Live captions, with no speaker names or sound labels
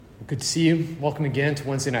Good to see you. Welcome again to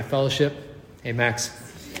Wednesday Night Fellowship. Hey, Max.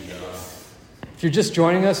 If you're just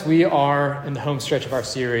joining us, we are in the home stretch of our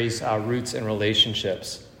series, Roots and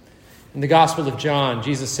Relationships. In the Gospel of John,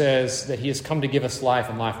 Jesus says that he has come to give us life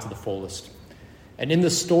and life to the fullest. And in the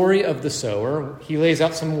story of the sower, he lays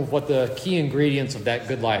out some of what the key ingredients of that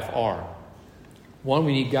good life are. One,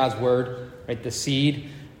 we need God's word, right? The seed,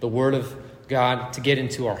 the word of God to get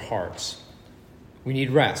into our hearts. We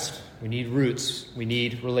need rest. We need roots. We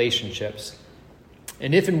need relationships.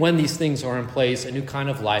 And if and when these things are in place, a new kind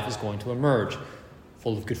of life is going to emerge,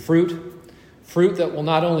 full of good fruit. Fruit that will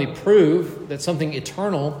not only prove that something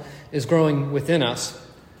eternal is growing within us,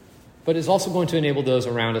 but is also going to enable those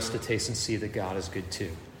around us to taste and see that God is good too.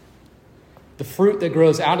 The fruit that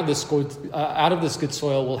grows out of this good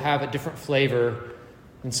soil will have a different flavor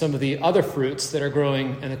than some of the other fruits that are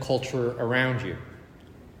growing in the culture around you.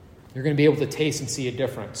 You're going to be able to taste and see a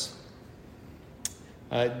difference.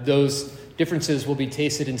 Those differences will be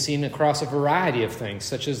tasted and seen across a variety of things,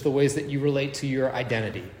 such as the ways that you relate to your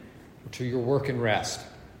identity, to your work and rest,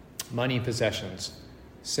 money and possessions,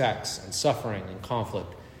 sex and suffering and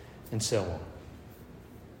conflict, and so on.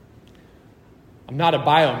 I'm not a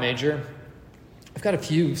bio major. I've got a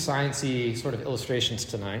few sciencey sort of illustrations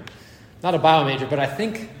tonight. Not a bio major, but I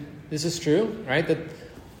think this is true, right? That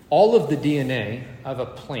all of the DNA of a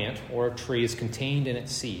plant or a tree is contained in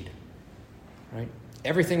its seed, right?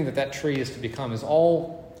 Everything that tree is to become is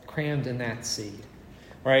all crammed in that seed,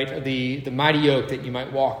 right? The mighty oak that you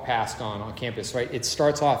might walk past on campus, right? It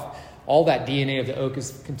starts off, all that DNA of the oak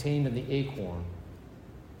is contained in the acorn.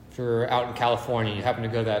 If you're out in California, you happen to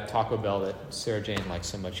go to that Taco Bell that Sarah Jane likes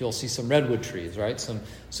so much, you'll see some redwood trees, right? Some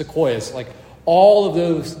sequoias, like all of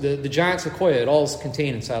those, the giant sequoia, it all is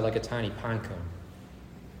contained inside like a tiny pine cone.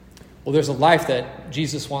 Well, there's a life that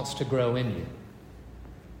Jesus wants to grow in you.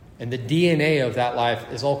 And the DNA of that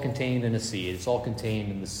life is all contained in a seed. It's all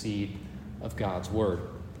contained in the seed of God's word.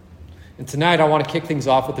 And tonight I want to kick things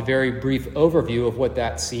off with a very brief overview of what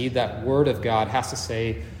that seed, that word of God, has to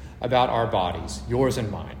say about our bodies, yours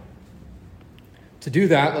and mine. To do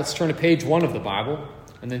that, let's turn to page 1 of the Bible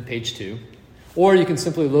and then page 2. Or you can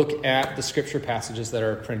simply look at the scripture passages that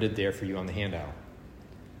are printed there for you on the handout.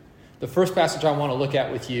 The first passage I want to look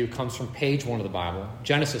at with you comes from page 1 of the Bible,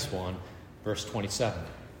 Genesis 1, verse 27.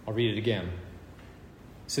 I'll read it again. It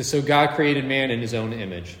says, "So God created man in his own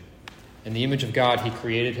image. In the image of God he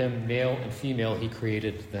created him, male and female he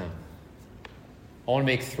created them." I want to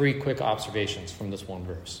make 3 quick observations from this one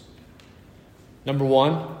verse. Number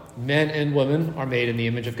 1, men and women are made in the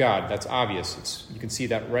image of God. That's obvious. You can see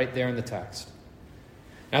that right there in the text.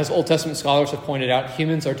 As Old Testament scholars have pointed out,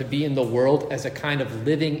 humans are to be in the world as a kind of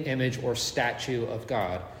living image or statue of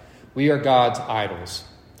God. We are God's idols,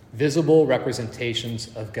 visible representations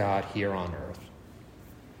of God here on earth.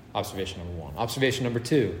 Observation number 1. Observation number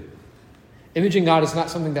 2. Imaging God is not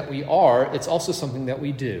something that we are, it's also something that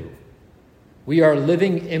we do. We are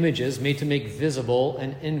living images made to make visible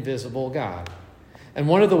an invisible God. And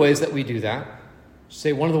one of the ways that we do that,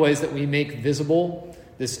 one of the ways that we make visible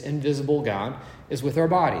this invisible God is with our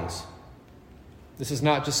bodies. This is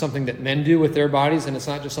not just something that men do with their bodies, and it's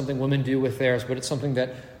not just something women do with theirs, but it's something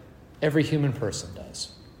that every human person does,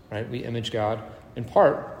 right? We image God in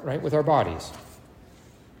part, right, with our bodies.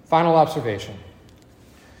 Final observation.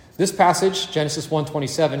 This passage, Genesis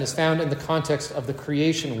 1:27, is found in the context of the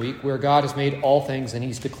creation week where God has made all things and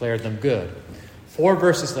he's declared them good. 4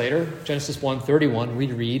 verses later, Genesis 1:31, we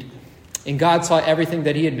read, "And God saw everything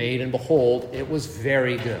that he had made, and behold, it was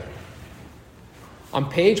very good." On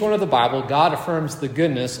page 1 of the Bible, God affirms the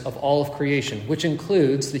goodness of all of creation, which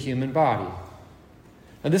includes the human body.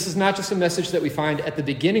 And this is not just a message that we find at the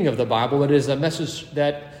beginning of the Bible, it is a message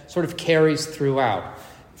that sort of carries throughout,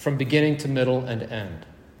 from beginning to middle and end.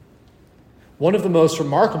 One of the most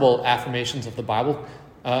remarkable affirmations of the Bible,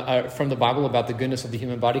 from the Bible about the goodness of the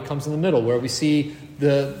human body comes in the middle, where we see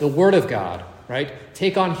the Word of God, right,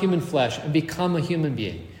 take on human flesh and become a human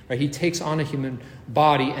being. Right? He takes on a human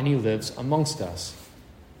body and he lives amongst us.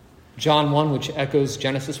 John 1, which echoes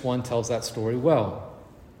Genesis 1, tells that story well.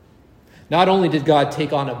 Not only did God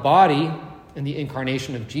take on a body in the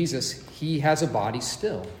incarnation of Jesus, he has a body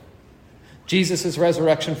still. Jesus'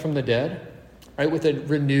 resurrection from the dead, right, with a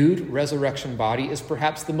renewed resurrection body, is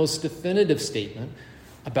perhaps the most definitive statement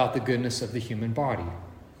about the goodness of the human body.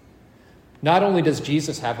 Not only does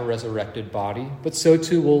Jesus have a resurrected body, but so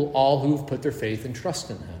too will all who've put their faith and trust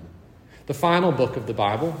in him. The final book of the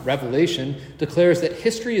Bible, Revelation, declares that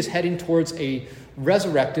history is heading towards a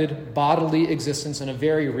resurrected bodily existence in a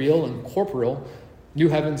very real and corporeal new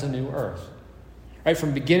heavens and new earth. Right,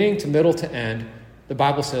 from beginning to middle to end, the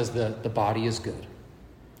Bible says that the body is good.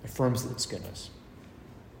 affirms its goodness.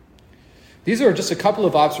 These are just a couple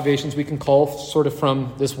of observations we can call sort of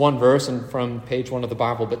from this one verse and from page 1 of the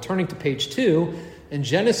Bible. But turning to page 2, in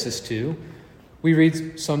Genesis 2, we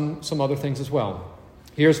read some other things as well.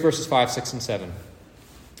 Here's verses 5, 6, and 7.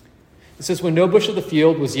 It says, "When no bush of the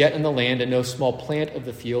field was yet in the land, and no small plant of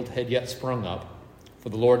the field had yet sprung up, for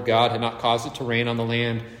the Lord God had not caused it to rain on the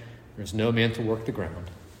land, there was no man to work the ground.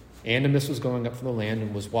 And a mist was going up from the land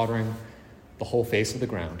and was watering the whole face of the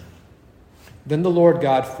ground. Then the Lord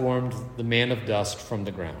God formed the man of dust from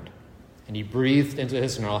the ground, and he breathed into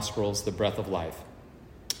his nostrils the breath of life,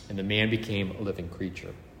 and the man became a living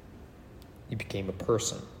creature." He became a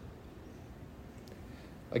person.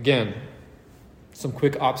 Again, some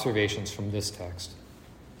quick observations from this text.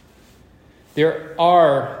 There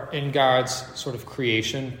are, in God's sort of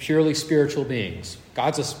creation, purely spiritual beings.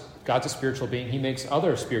 God's a spiritual being. He makes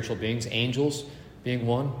other spiritual beings, angels being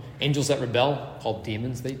one. Angels that rebel, called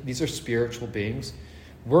demons, these are spiritual beings.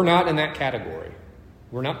 We're not in that category.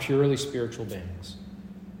 We're not purely spiritual beings.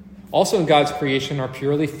 Also in God's creation are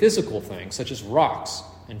purely physical things, such as rocks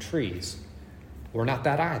and trees. We're not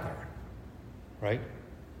that either, right?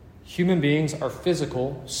 Human beings are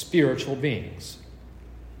physical, spiritual beings.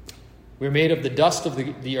 We're made of the dust of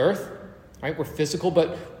the earth, right? We're physical,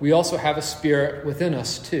 but we also have a spirit within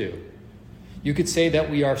us too. You could say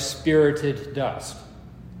that we are spirited dust,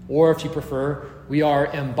 or if you prefer, we are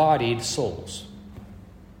embodied souls.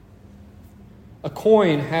 A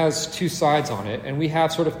coin has two sides on it, and we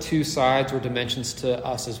have sort of two sides or dimensions to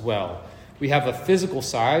us as well. We have a physical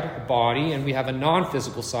side, a body, and we have a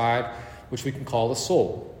non-physical side, which we can call a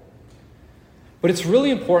soul. But it's really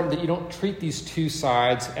important that you don't treat these two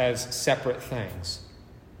sides as separate things.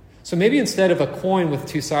 So maybe instead of a coin with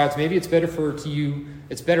two sides, maybe it's better for you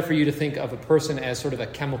to think of a person as sort of a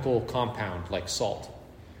chemical compound like salt.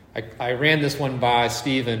 I ran this one by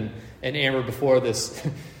Steve and Amber before this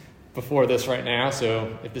right now,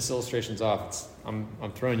 so if this illustration's off,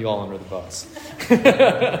 I'm throwing you all under the bus.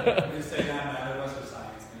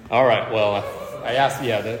 All right, well, I asked,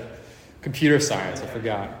 the computer science, I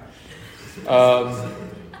forgot.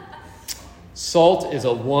 Salt is a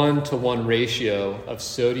 1-to-1 ratio of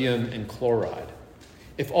sodium and chloride.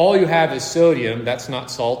 If all you have is sodium, that's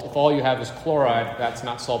not salt. If all you have is chloride, that's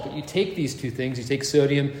not salt. But you take these two things, you take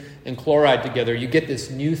sodium and chloride together, you get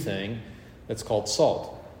this new thing that's called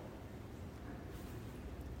salt.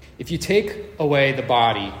 If you take away the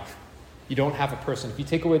body, you don't have a person. If you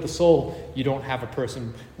take away the soul, you don't have a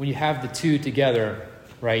person. When you have the two together,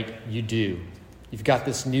 right, you do. You've got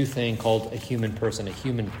this new thing called a human person, a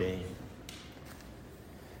human being.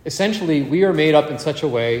 Essentially, we are made up in such a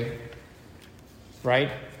way,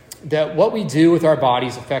 right, that what we do with our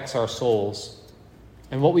bodies affects our souls,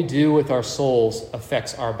 and what we do with our souls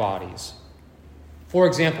affects our bodies. For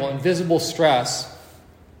example, invisible stress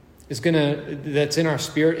that's in our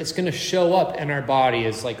spirit, it's going to show up in our body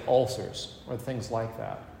as like ulcers or things like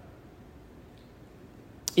that.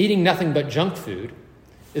 Eating nothing but junk food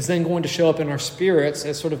is then going to show up in our spirits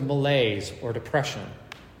as sort of malaise or depression.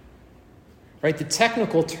 Right? The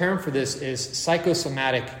technical term for this is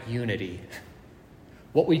psychosomatic unity.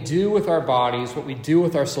 What we do with our bodies, what we do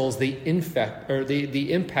with our souls, they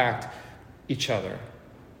impact each other.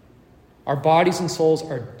 Our bodies and souls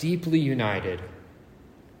are deeply united.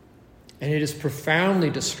 And it is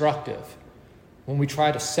profoundly destructive when we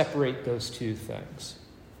try to separate those two things,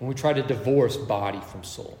 when we try to divorce body from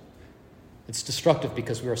soul. It's destructive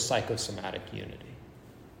because we are psychosomatic unity.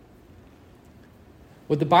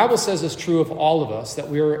 What the Bible says is true of all of us, that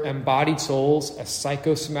we are embodied souls, a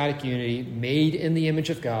psychosomatic unity made in the image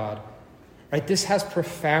of God. Right? This has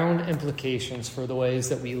profound implications for the ways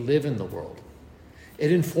that we live in the world.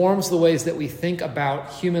 It informs the ways that we think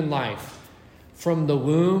about human life, from the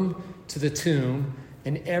womb to the tomb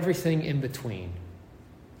and everything in between.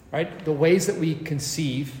 Right? The ways that we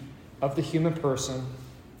conceive of the human person.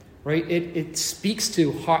 Right? It speaks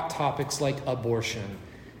to hot topics like abortion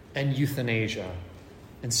and euthanasia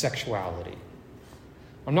and sexuality.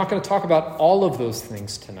 I'm not going to talk about all of those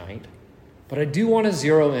things tonight, but I do want to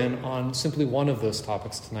zero in on simply one of those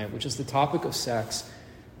topics tonight, which is the topic of sex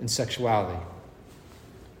and sexuality.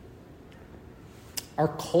 Our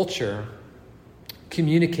culture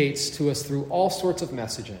communicates to us through all sorts of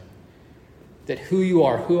messaging that who you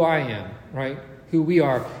are, who I am, right? Who we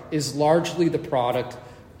are is largely the product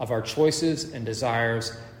of our choices and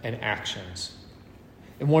desires and actions.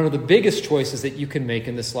 And one of the biggest choices that you can make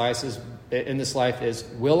in this life is,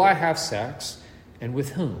 will I have sex, and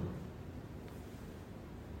with whom?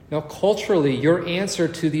 Now, culturally, your answer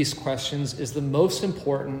to these questions is the most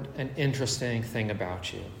important and interesting thing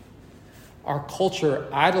about you. Our culture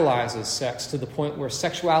idolizes sex to the point where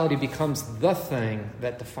sexuality becomes the thing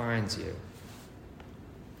that defines you.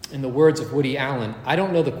 In the words of Woody Allen, I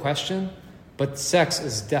don't know the question, but sex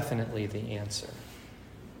is definitely the answer.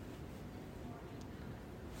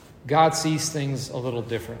 God sees things a little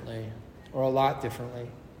differently, or a lot differently.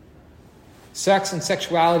 Sex and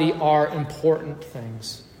sexuality are important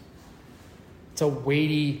things. It's a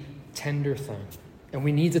weighty, tender thing, and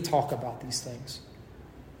we need to talk about these things.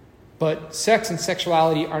 But sex and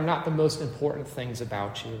sexuality are not the most important things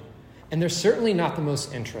about you, and they're certainly not the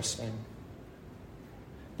most interesting.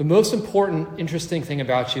 The most important, interesting thing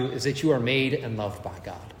about you is that you are made and loved by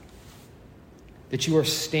God, that you are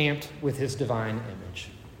stamped with his divine image,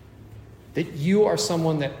 that you are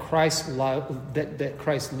someone that Christ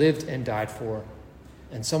lived and died for,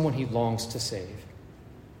 and someone he longs to save.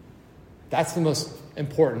 That's the most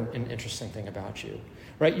important and interesting thing about you,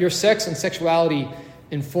 right? Your sex and sexuality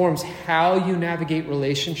informs how you navigate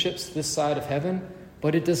relationships this side of heaven,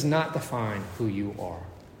 but it does not define who you are.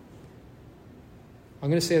 I'm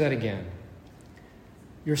going to say that again.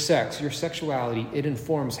 Your sex, your sexuality, it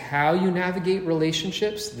informs how you navigate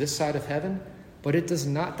relationships this side of heaven, but it does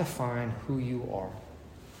not define who you are. All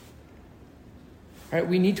right,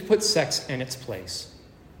 we need to put sex in its place.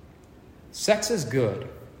 Sex is good,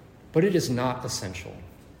 but it is not essential.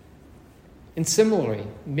 And similarly,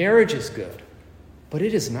 marriage is good, but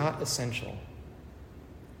it is not essential.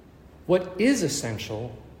 What is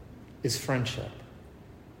essential is friendship.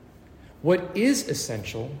 What is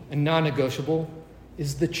essential and non-negotiable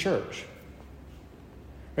is the church.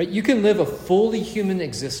 Right? You can live a fully human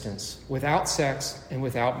existence without sex and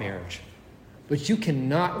without marriage, but you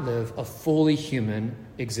cannot live a fully human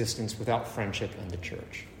existence without friendship in the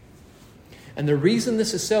church. And the reason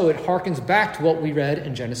this is so, it harkens back to what we read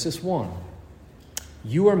in Genesis 1.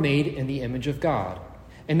 You are made in the image of God.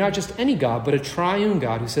 And not just any God, but a triune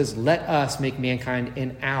God who says, let us make mankind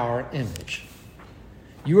in our image.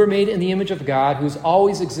 You are made in the image of God who has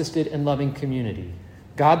always existed in loving community.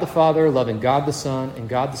 God the Father loving God the Son and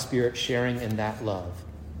God the Spirit sharing in that love.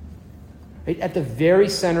 Right? At the very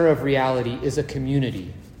center of reality is a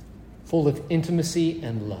community full of intimacy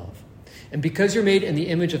and love. And because you're made in the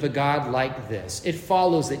image of a God like this, it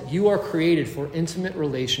follows that you are created for intimate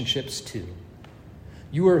relationships too.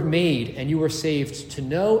 You are made and you are saved to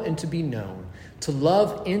know and to be known, to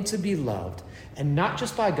love and to be loved, and not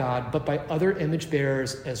just by God, but by other image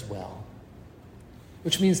bearers as well.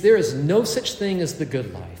 Which means there is no such thing as the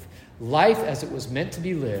good life, life as it was meant to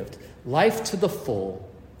be lived, life to the full,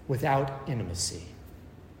 without intimacy.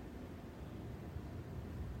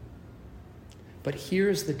 But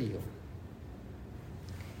here's the deal.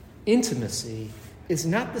 Intimacy is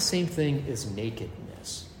not the same thing as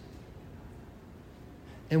nakedness.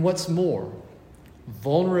 And what's more,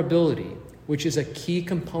 vulnerability, which is a key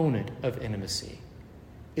component of intimacy,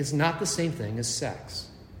 is not the same thing as sex.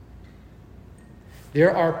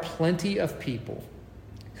 There are plenty of people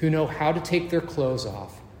who know how to take their clothes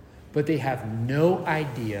off, but they have no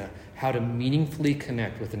idea how to meaningfully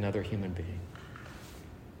connect with another human being.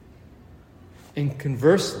 And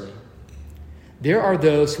conversely, there are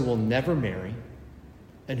those who will never marry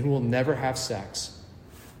and who will never have sex,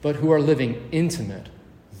 but who are living intimate,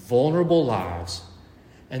 vulnerable lives,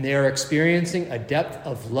 and they are experiencing a depth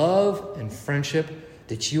of love and friendship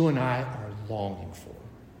that you and I are longing for.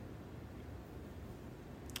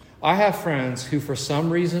 I have friends who, for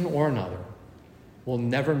some reason or another, will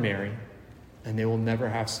never marry and they will never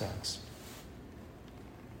have sex.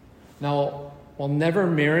 Now, while never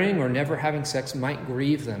marrying or never having sex might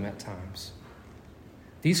grieve them at times,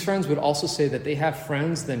 these friends would also say that they have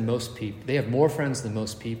friends than most people. They have more friends than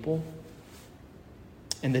most people.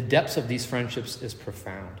 And the depths of these friendships is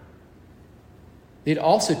profound. They'd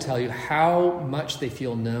also tell you how much they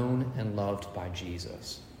feel known and loved by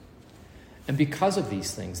Jesus. And because of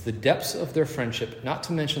these things, the depths of their friendship, not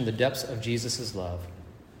to mention the depths of Jesus' love,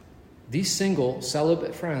 these single,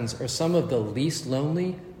 celibate friends are some of the least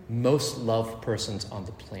lonely, most loved persons on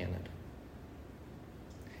the planet.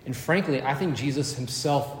 And frankly, I think Jesus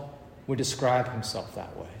himself would describe himself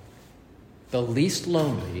that way. The least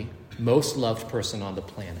lonely, most loved person on the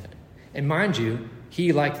planet. And mind you,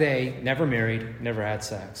 he, like they, never married, never had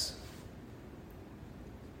sex.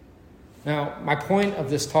 Now, my point of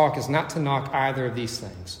this talk is not to knock either of these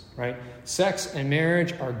things, right? Sex and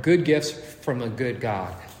marriage are good gifts from a good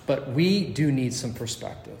God, but we do need some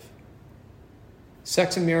perspective.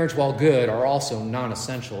 Sex and marriage, while good, are also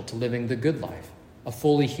non-essential to living the good life, a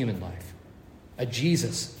fully human life, a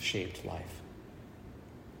Jesus-shaped life.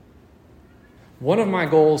 One of my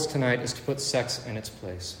goals tonight is to put sex in its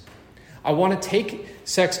place. I want to take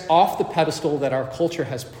sex off the pedestal that our culture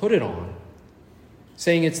has put it on,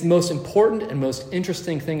 saying it's the most important and most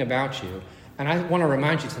interesting thing about you. And I want to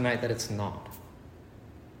remind you tonight that it's not.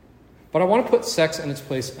 But I want to put sex in its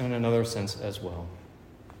place in another sense as well.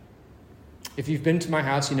 If you've been to my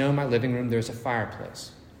house, you know in my living room there's a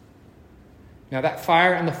fireplace. Now that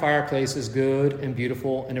fire in the fireplace is good and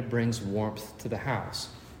beautiful, and it brings warmth to the house.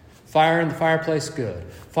 Fire in the fireplace, good.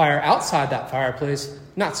 Fire outside that fireplace,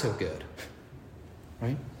 not so good.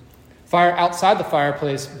 Right? Fire outside the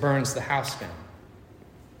fireplace burns the house down.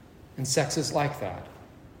 And sex is like that.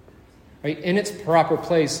 Right? In its proper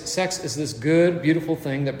place, sex is this good, beautiful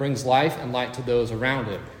thing that brings life and light to those around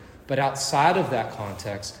it. But outside of that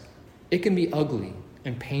context, it can be ugly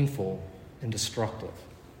and painful and destructive.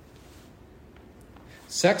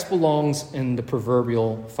 Sex belongs in the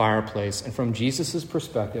proverbial fireplace, and from Jesus'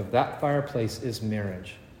 perspective, that fireplace is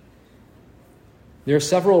marriage. There are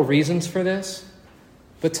several reasons for this,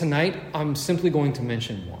 but tonight I'm simply going to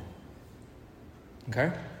mention one.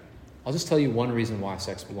 Okay? I'll just tell you one reason why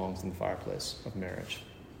sex belongs in the fireplace of marriage.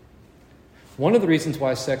 One of the reasons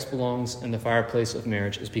why sex belongs in the fireplace of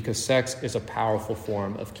marriage is because sex is a powerful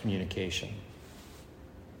form of communication.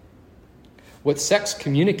 What sex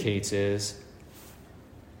communicates is,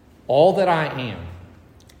 all that I am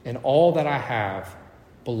and all that I have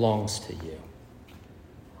belongs to you.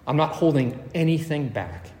 I'm not holding anything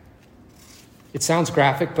back. It sounds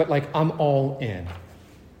graphic, but like I'm all in.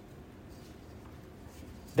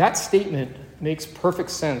 That statement makes perfect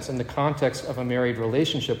sense in the context of a married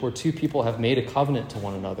relationship where two people have made a covenant to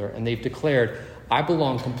one another and they've declared, I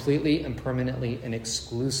belong completely and permanently and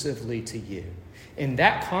exclusively to you. In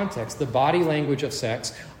that context, the body language of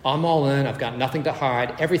sex, I'm all in, I've got nothing to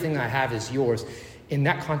hide, everything I have is yours. In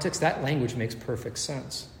that context, that language makes perfect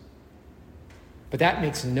sense. But that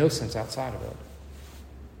makes no sense outside of it.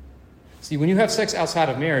 See, when you have sex outside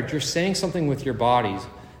of marriage, you're saying something with your bodies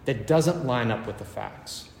that doesn't line up with the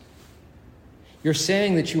facts. You're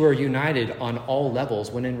saying that you are united on all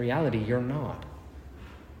levels when in reality you're not.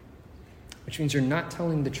 Which means you're not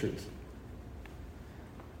telling the truth.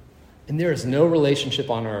 And there is no relationship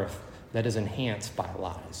on earth that is enhanced by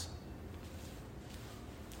lies.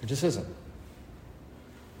 It just isn't.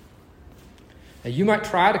 Now, you might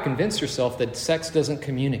try to convince yourself that sex doesn't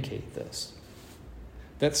communicate this.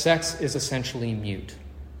 That sex is essentially mute.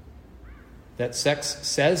 That sex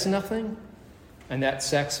says nothing, and that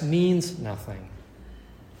sex means nothing.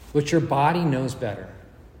 But your body knows better.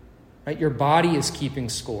 Right? Your body is keeping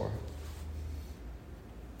score.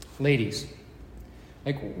 Ladies,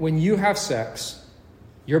 like when you have sex,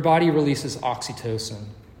 your body releases oxytocin,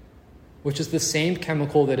 which is the same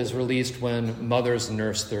chemical that is released when mothers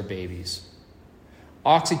nurse their babies.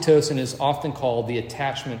 Oxytocin is often called the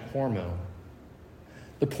attachment hormone.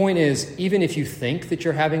 The point is, even if you think that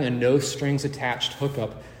you're having a no-strings-attached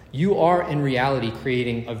hookup, you are in reality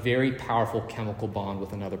creating a very powerful chemical bond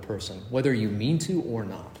with another person, whether you mean to or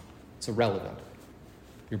not. It's irrelevant.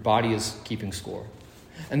 Your body is keeping score.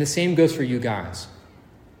 And the same goes for you guys.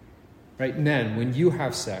 Right? Men, when you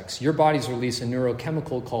have sex, your bodies release a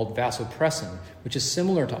neurochemical called vasopressin, which is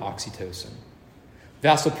similar to oxytocin.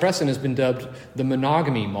 Vasopressin has been dubbed the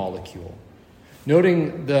monogamy molecule.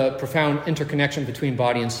 Noting the profound interconnection between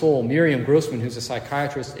body and soul, Miriam Grossman, who's a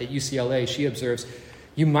psychiatrist at UCLA, she observes,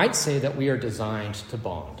 you might say that we are designed to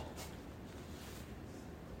bond,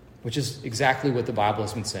 which is exactly what the Bible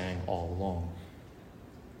has been saying all along.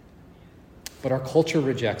 But our culture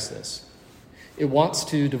rejects this. It wants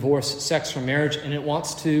to divorce sex from marriage, and it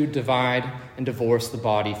wants to divide and divorce the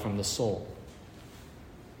body from the soul.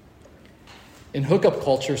 In hookup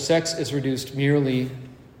culture, sex is reduced merely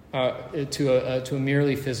to a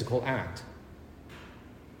merely physical act.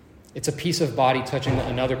 It's a piece of body touching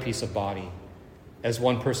another piece of body, as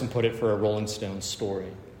one person put it for a Rolling Stones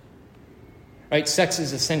story. Right? Sex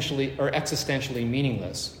is essentially or existentially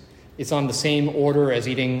meaningless. It's on the same order as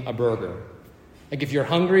eating a burger. Like if you're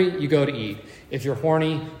hungry, you go to eat. If you're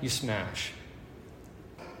horny, you smash.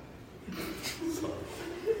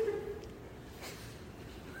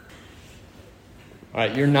 All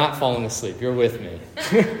right, you're not falling asleep. You're with me.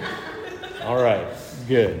 All right,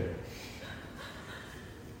 good.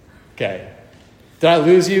 Okay. Did I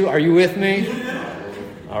lose you? Are you with me?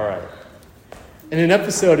 All right. In an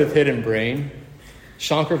episode of Hidden Brain,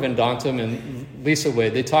 Shankar Vedantam and Lisa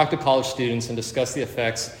Wade, they talk to college students and discuss the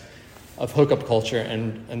effects of hookup culture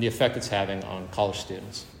and the effect it's having on college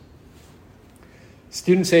students.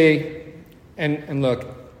 Students say, and look,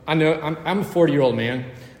 I know I'm a 40-year-old man.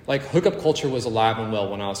 Like, hookup culture was alive and well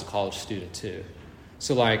when I was a college student, too.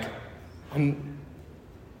 So, like,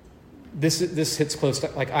 this hits close to,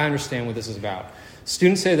 like, I understand what this is about.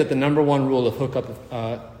 Students say that the number one rule of hookup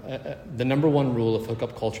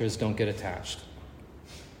culture is don't get attached.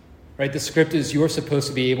 Right? The script is you're supposed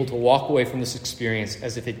to be able to walk away from this experience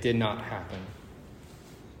as if it did not happen.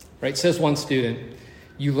 Right? Says one student,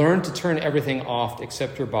 you learn to turn everything off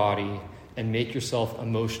except your body and make yourself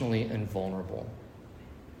emotionally invulnerable.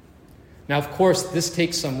 Now, of course, this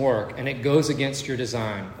takes some work, and it goes against your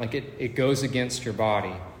design. Like, it goes against your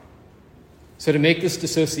body. So to make this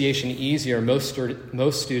dissociation easier,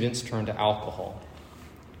 most students turn to alcohol.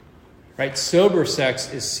 Right? Sober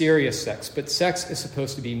sex is serious sex, but sex is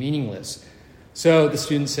supposed to be meaningless. So the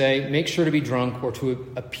students say, make sure to be drunk or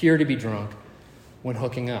to appear to be drunk when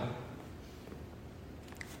hooking up.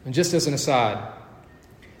 And just as an aside,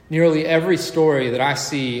 nearly every story that I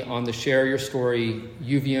see on the Share Your Story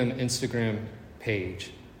UVM Instagram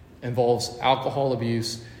page involves alcohol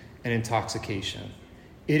abuse and intoxication.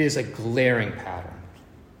 It is a glaring pattern.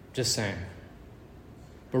 Just saying.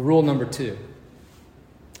 But rule number 2,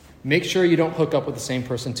 make sure you don't hook up with the same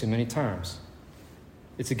person too many times.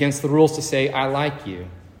 It's against the rules to say, I like you.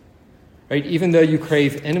 Right? Even though you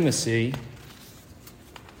crave intimacy,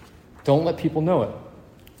 don't let people know it.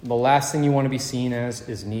 The last thing you want to be seen as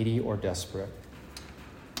is needy or desperate.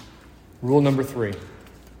 Rule number 3.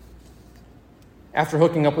 After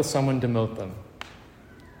hooking up with someone, demote them.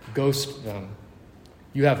 Ghost them.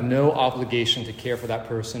 You have no obligation to care for that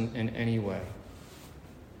person in any way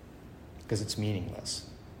because it's meaningless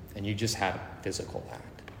and you just had a physical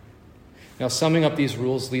act. Now, summing up these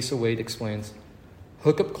rules, Lisa Wade explains,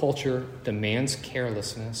 hookup culture demands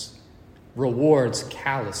carelessness, rewards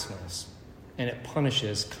callousness, and it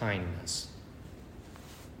punishes kindness.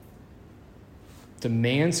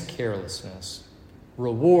 Demands carelessness,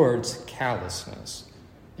 rewards callousness,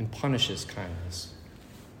 and punishes kindness.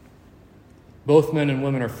 Both men and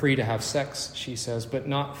women are free to have sex, she says, but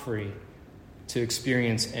not free to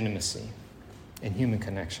experience intimacy and human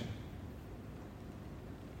connection.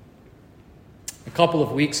 A couple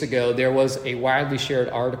of weeks ago, there was a widely shared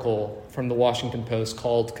article from the Washington Post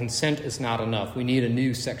called "Consent is Not Enough. We Need a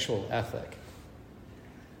New Sexual Ethic."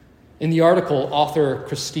 In the article, author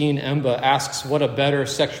Christine Emba asks what a better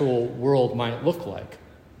sexual world might look like.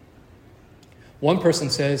 One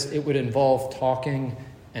person says it would involve talking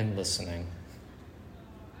and listening.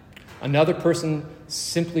 Another person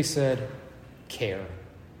simply said, care.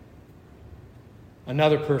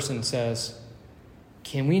 Another person says,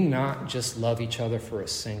 can we not just love each other for a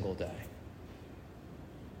single day?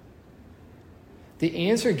 The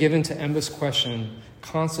answer given to Emba's question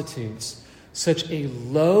constitutes such a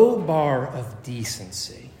low bar of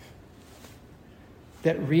decency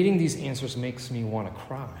that reading these answers makes me want to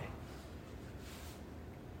cry.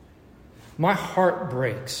 My heart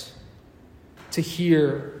breaks to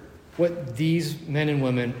hear what these men and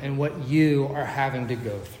women and what you are having to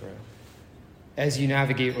go through as you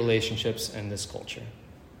navigate relationships in this culture.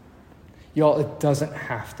 Y'all, it doesn't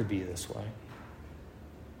have to be this way.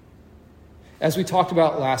 As we talked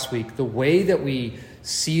about last week, the way that we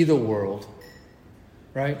see the world,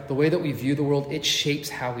 right? The way that we view the world, it shapes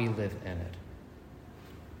how we live in it.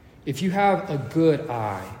 If you have a good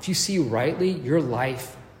eye, if you see rightly, your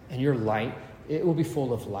life and your light, it will be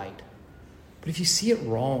full of light. But if you see it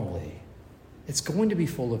wrongly, it's going to be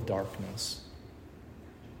full of darkness.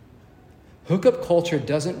 Hookup culture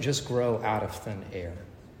doesn't just grow out of thin air.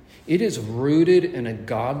 It is rooted in a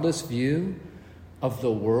godless view of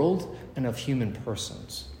the world and of human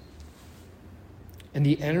persons. And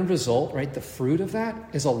the end result, right, the fruit of that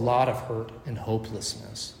is a lot of hurt and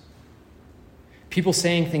hopelessness. People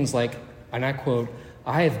saying things like, and I quote,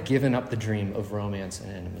 I have given up the dream of romance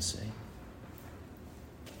and intimacy.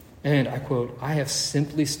 And I quote, I have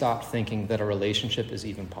simply stopped thinking that a relationship is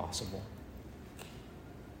even possible.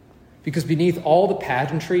 Because beneath all the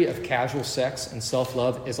pageantry of casual sex and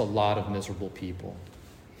self-love is a lot of miserable people.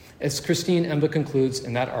 As Christine Emba concludes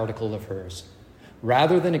in that article of hers,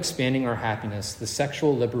 rather than expanding our happiness, the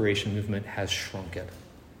sexual liberation movement has shrunk it.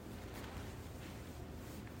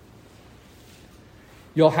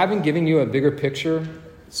 Y'all, having given you a bigger picture,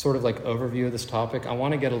 sort of like overview of this topic, I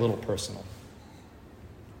want to get a little personal.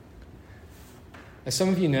 As some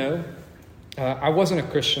of you know, I wasn't a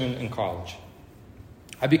Christian in college.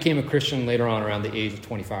 I became a Christian later on around the age of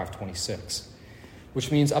 25, 26,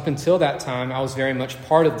 which means up until that time, I was very much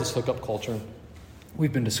part of this hookup culture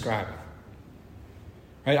we've been describing.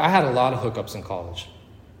 Right? I had a lot of hookups in college.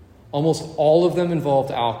 Almost all of them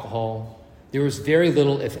involved alcohol. There was very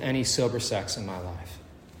little, if any, sober sex in my life.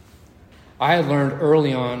 I had learned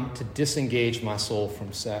early on to disengage my soul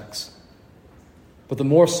from sex. But the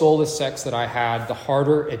more soulless sex that I had, the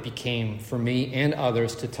harder it became for me and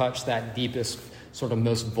others to touch that deepest, sort of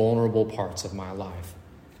most vulnerable parts of my life.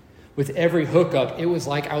 With every hookup, it was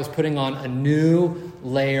like I was putting on a new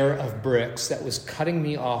layer of bricks that was cutting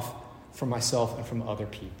me off from myself and from other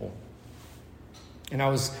people. And I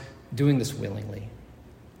was doing this willingly.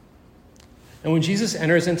 And when Jesus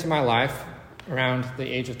enters into my life around the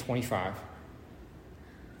age of 25,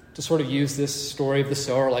 to sort of use this story of the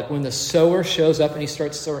sower, like when the sower shows up and he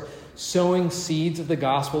starts sort of sowing seeds of the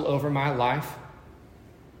gospel over my life,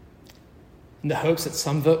 in the hopes that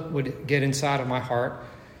some of it would get inside of my heart,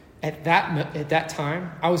 at that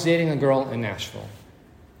time, I was dating a girl in Nashville.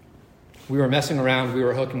 We were messing around, we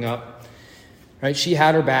were hooking up. Right? She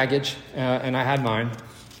had her baggage, and I had mine.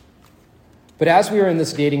 But as we were in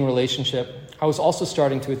this dating relationship, I was also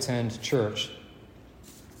starting to attend church.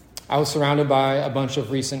 I was surrounded by a bunch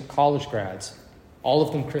of recent college grads, all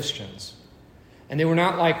of them Christians. And they were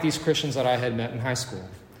not like these Christians that I had met in high school.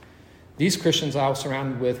 These Christians I was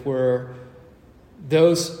surrounded with were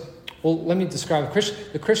those, well, let me describe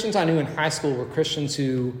the Christians I knew in high school were Christians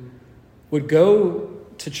who would go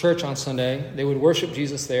to church on Sunday. They would worship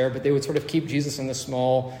Jesus there, but they would sort of keep Jesus in this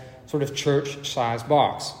small sort of church-sized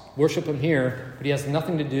box. Worship him here, but he has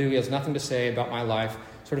nothing to do, he has nothing to say about my life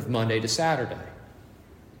sort of Monday to Saturday.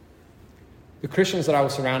 The Christians that I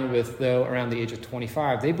was surrounded with, though, around the age of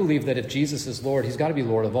 25, they believe that if Jesus is Lord, he's got to be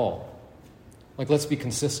Lord of all. Like, let's be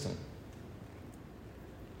consistent.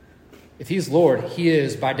 If he's Lord, he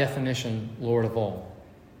is, by definition, Lord of all.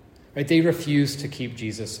 Right? They refuse to keep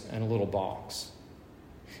Jesus in a little box.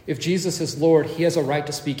 If Jesus is Lord, he has a right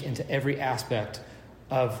to speak into every aspect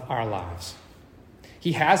of our lives.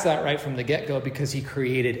 He has that right from the get-go because he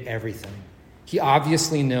created everything. He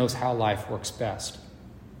obviously knows how life works best.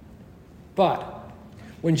 But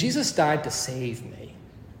when Jesus died to save me,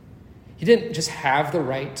 he didn't just have the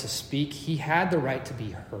right to speak, he had the right to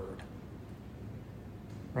be heard.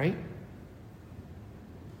 Right?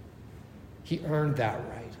 He earned that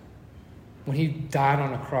right. When he died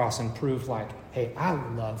on a cross and proved like, hey, I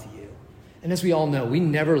love you. And as we all know, we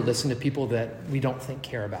never listen to people that we don't think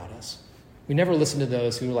care about us. We never listen to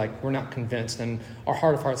those who we're not convinced, and our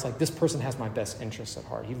heart of hearts this person has my best interests at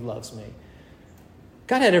heart. He loves me.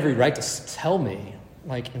 God had every right to tell me,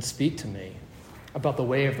 and speak to me about the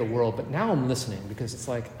way of the world, but now I'm listening because it's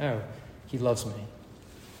he loves me.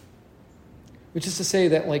 Which is to say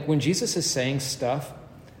that, when Jesus is saying stuff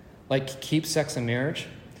like keep sex and marriage,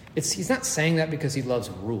 he's not saying that because he loves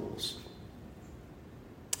rules.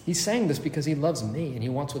 He's saying this because he loves me and he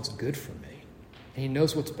wants what's good for me. And he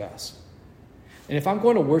knows what's best. And if I'm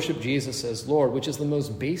going to worship Jesus as Lord, which is the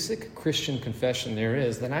most basic Christian confession there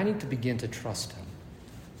is, then I need to begin to trust him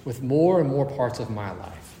with more and more parts of my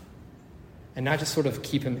life. And not just sort of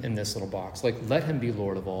keep him in this little box. Let him be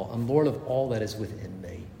Lord of all and Lord of all that is within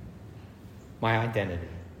me. My identity,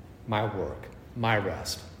 my work, my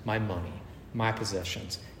rest, my money, my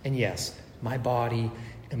possessions, and yes, my body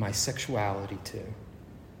and my sexuality too.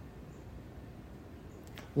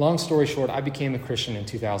 Long story short, I became a Christian in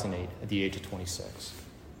 2008 at the age of 26.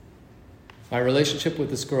 My relationship with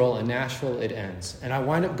this girl in Nashville, it ends, and I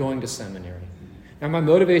wind up going to seminary. Now, my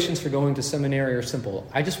motivations for going to seminary are simple.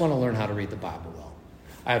 I just want to learn how to read the Bible well.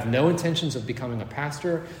 I have no intentions of becoming a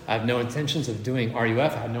pastor. I have no intentions of doing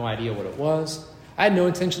RUF. I had no idea what it was. I had no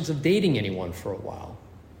intentions of dating anyone for a while.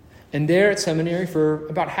 And there at seminary for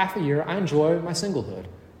about half a year, I enjoy my singlehood.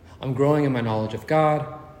 I'm growing in my knowledge of God.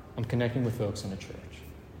 I'm connecting with folks in the church.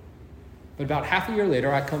 But about half a year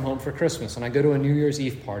later, I come home for Christmas, and I go to a New Year's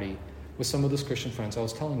Eve party with some of those Christian friends I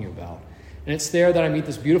was telling you about. And it's there that I meet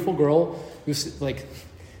this beautiful girl who's,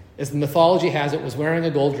 as the mythology has it, was wearing a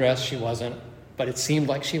gold dress. She wasn't, but it seemed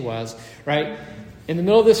like she was, right? In the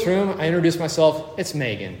middle of this room, I introduce myself. It's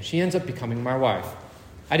Megan. She ends up becoming my wife.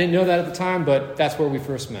 I didn't know that at the time, but that's where we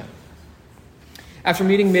first met. After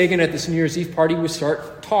meeting Megan at this New Year's Eve party, we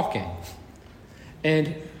start talking.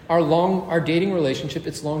 And our dating relationship,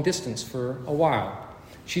 it's long distance for a while.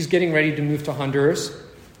 She's getting ready to move to Honduras,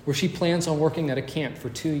 where she plans on working at a camp for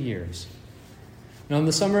 2 years. Now, in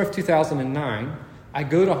the summer of 2009, I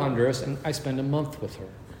go to Honduras and I spend a month with her.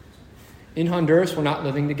 In Honduras, we're not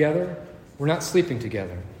living together. We're not sleeping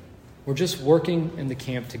together. We're just working in the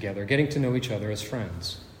camp together, getting to know each other as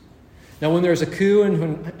friends. Now, when there's a coup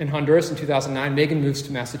in Honduras in 2009, Megan moves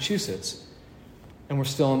to Massachusetts, and we're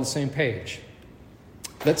still on the same page.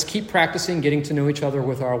 Let's keep practicing getting to know each other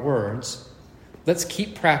with our words. Let's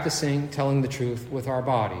keep practicing telling the truth with our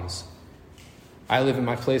bodies. I live in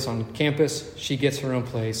my place on campus. She gets her own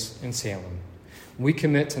place in Salem. We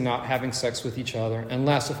commit to not having sex with each other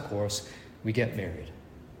unless, of course, we get married.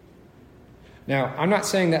 Now, I'm not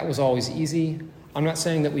saying that was always easy. I'm not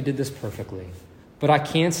saying that we did this perfectly. But I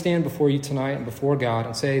can stand before you tonight and before God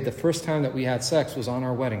and say the first time that we had sex was on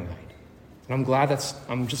our wedding night. And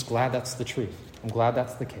I'm just glad that's the truth. I'm glad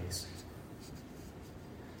that's the case.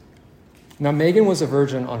 Now, Megan was a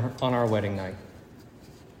virgin on our wedding night.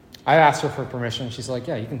 I asked her for permission. She's like,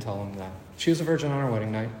 yeah, you can tell him that. She was a virgin on our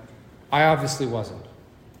wedding night. I obviously wasn't.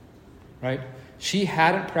 Right? She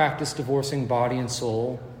hadn't practiced divorcing body and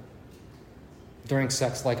soul during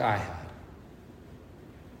sex like I had.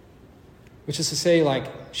 Which is to say, like,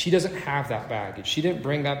 she doesn't have that baggage. She didn't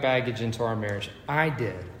bring that baggage into our marriage. I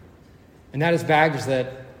did. And that is baggage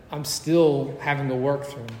that I'm still having to work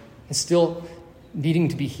through and still needing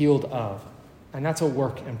to be healed of. And that's a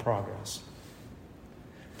work in progress.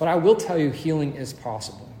 But I will tell you, healing is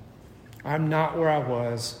possible. I'm not where I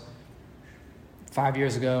was 5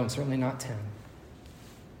 years ago, and certainly not 10.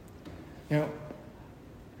 Now,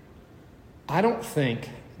 I don't think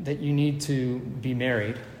that you need to be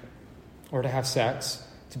married or to have sex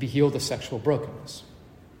to be healed of sexual brokenness.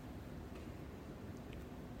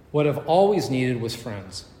 What I've always needed was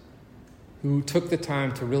friends who took the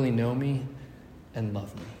time to really know me and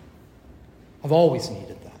love me. I've always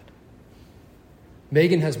needed that.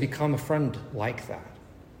 Megan has become a friend like that.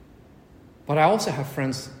 But I also have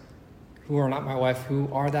friends who are not my wife who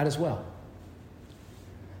are that as well.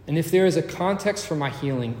 And if there is a context for my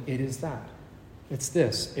healing, it is that. It's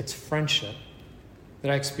this. It's friendship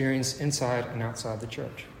that I experience inside and outside the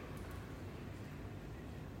church.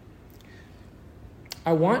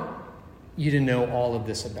 I want you to know all of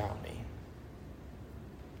this about me.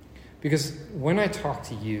 Because when I talk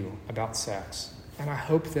to you about sex, and I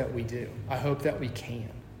hope that we do, I hope that we can,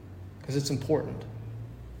 because it's important.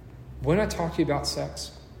 When I talk to you about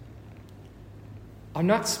sex, I'm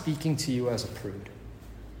not speaking to you as a prude.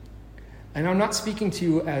 And I'm not speaking to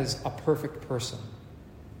you as a perfect person.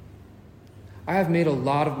 I have made a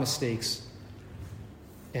lot of mistakes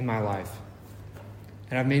in my life.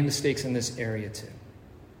 And I've made mistakes in this area too.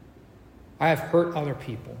 I have hurt other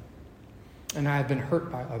people. And I have been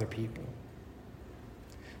hurt by other people.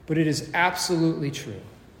 But it is absolutely true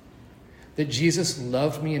that Jesus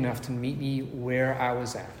loved me enough to meet me where I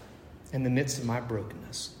was at, in the midst of my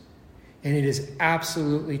brokenness. And it is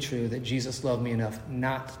absolutely true that Jesus loved me enough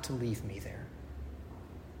not to leave me there.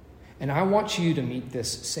 And I want you to meet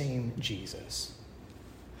this same Jesus.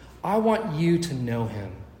 I want you to know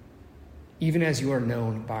him, even as you are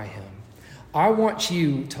known by him. I want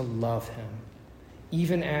you to love him,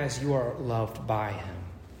 even as you are loved by him.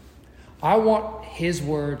 I want his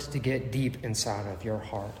words to get deep inside of your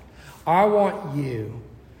heart. I want you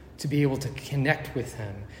to be able to connect with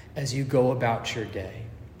him as you go about your day.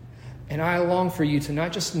 And I long for you to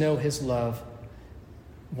not just know his love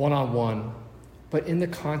one-on-one, but in the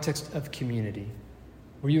context of community,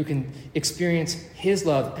 where you can experience his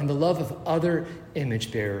love and the love of other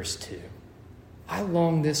image bearers too. I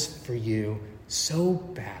long this for you so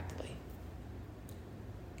badly.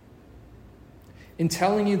 In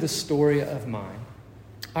telling you the story of mine,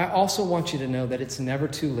 I also want you to know that it's never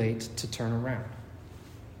too late to turn around.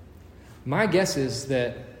 My guess is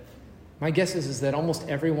that almost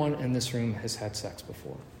everyone in this room has had sex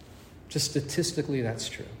before. Just statistically, that's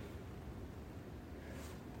true.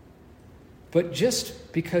 But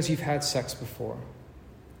just because you've had sex before,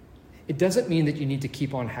 it doesn't mean that you need to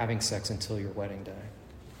keep on having sex until your wedding day.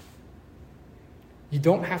 You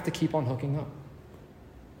don't have to keep on hooking up.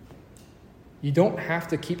 You don't have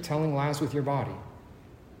to keep telling lies with your body.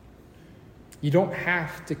 You don't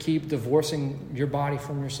have to keep divorcing your body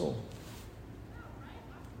from your soul.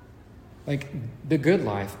 Like the good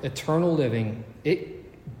life, eternal living, it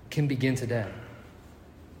can begin today.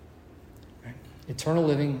 Right? Eternal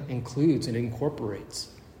living includes and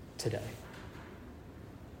incorporates today.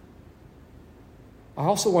 I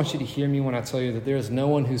also want you to hear me when I tell you that there is no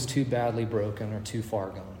one who's too badly broken or too far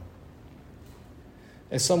gone.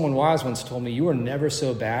 As someone wise once told me, you are never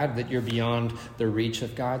so bad that you're beyond the reach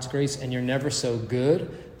of God's grace, and you're never so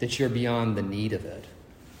good that you're beyond the need of it.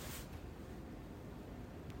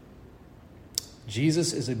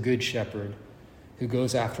 Jesus is a good shepherd who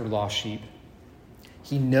goes after lost sheep.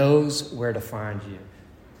 He knows where to find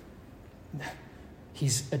you.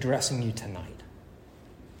 He's addressing you tonight.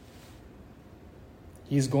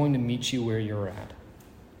 He's going to meet you where you're at,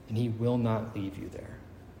 and he will not leave you there.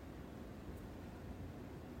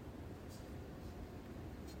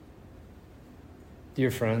 Dear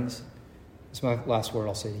friends, this is my last word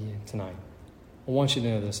I'll say to you tonight. I want you to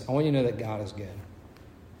know this. I want you to know that God is good.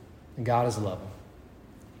 And God is loving.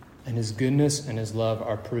 And his goodness and his love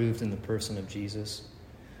are proved in the person of Jesus,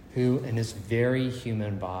 who in his very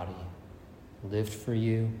human body lived for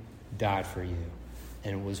you, died for you,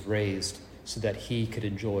 and was raised so that he could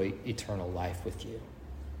enjoy eternal life with you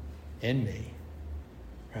and me,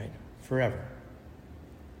 right? Forever.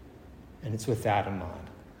 And it's with that in mind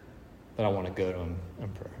that I want to go to him in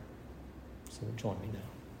prayer. So join me now.